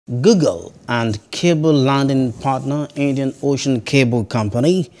Google and cable landing partner Indian Ocean Cable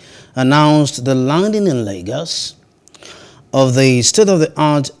Company announced the landing in Lagos of the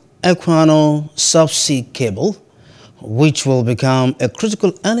state-of-the-art Equiano subsea cable, which will become a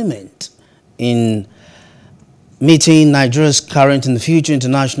critical element in meeting Nigeria's current and future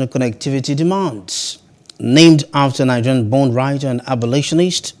international connectivity demands. Named after Nigerian-born writer and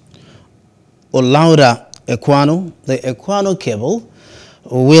abolitionist Olaudah Equiano, the Equiano cable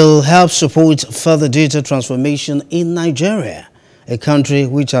will help support further digital transformation in Nigeria, a country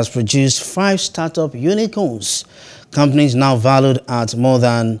which has produced 5 startup unicorns, companies now valued at more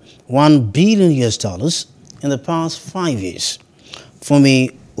than $1 billion in the past 5 years.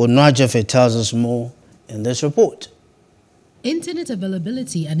 Fumi Onajefe tells us more in this report. Internet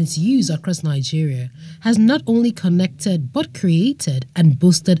availability and its use across Nigeria has not only connected but created and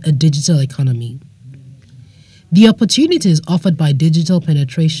boosted a digital economy. The opportunities offered by digital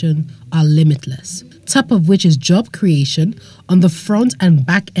penetration are limitless, top of which is job creation on the front and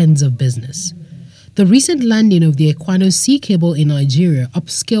back ends of business. The recent landing of the Equiano sea cable in Nigeria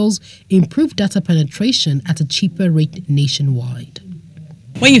upskills improved data penetration at a cheaper rate nationwide.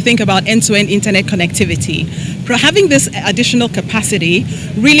 When you think about end-to-end internet connectivity, having this additional capacity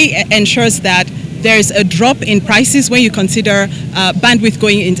really ensures that there's a drop in prices when you consider bandwidth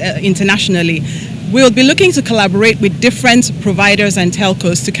going internationally. We'll be looking to collaborate with different providers and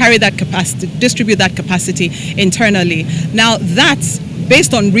telcos to carry that capacity, distribute that capacity internally. Now that's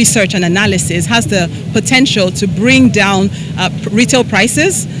based on research and analysis, has the potential to bring down retail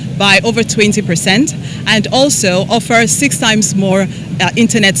prices by over 20% and also offer 6 times more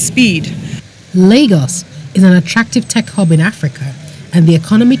internet speed. Lagos is an attractive tech hub in Africa, and the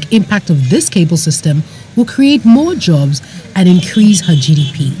economic impact of this cable system will create more jobs and increase her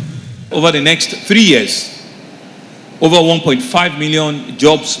GDP. Over the next 3 years, over 1.5 million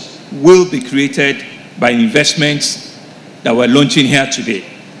jobs will be created by investments that we're launching here today.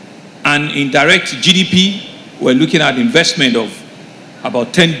 And in direct GDP, we're looking at investment of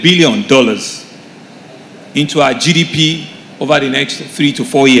about $10 billion into our GDP over the next 3 to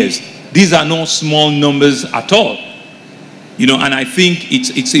 4 years. These are not small numbers at all. And I think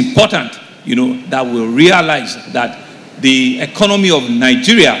it's important, that we realize that the economy of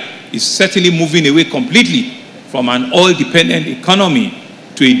Nigeria is certainly moving away completely from an oil-dependent economy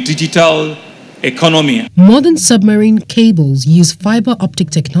to a digital economy. Modern submarine cables use fiber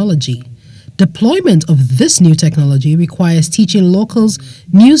optic technology. Deployment of this new technology requires teaching locals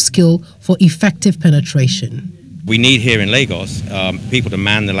new skill for effective penetration. We need here in Lagos people to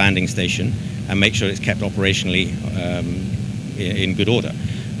man the landing station and make sure it's kept operationally in good order.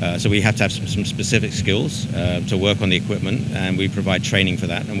 So we have to have some specific skills to work on the equipment, and we provide training for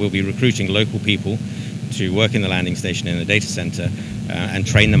that. And we'll be recruiting local people to work in the landing station in the data center and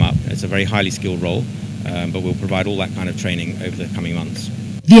train them up. It's a very highly skilled role, but we'll provide all that kind of training over the coming months.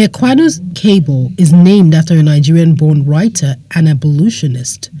 The Equiano's cable is named after a Nigerian-born writer and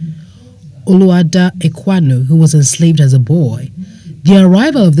abolitionist, Olaudah Equiano, who was enslaved as a boy. The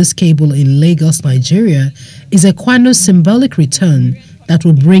arrival of this cable in Lagos, Nigeria, is Equiano's symbolic return that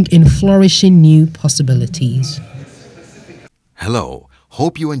will bring in flourishing new possibilities. Hello,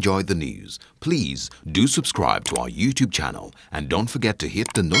 hope you enjoyed the news. Please do subscribe to our YouTube channel and don't forget to hit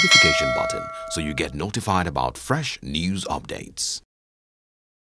the notification button so you get notified about fresh news updates.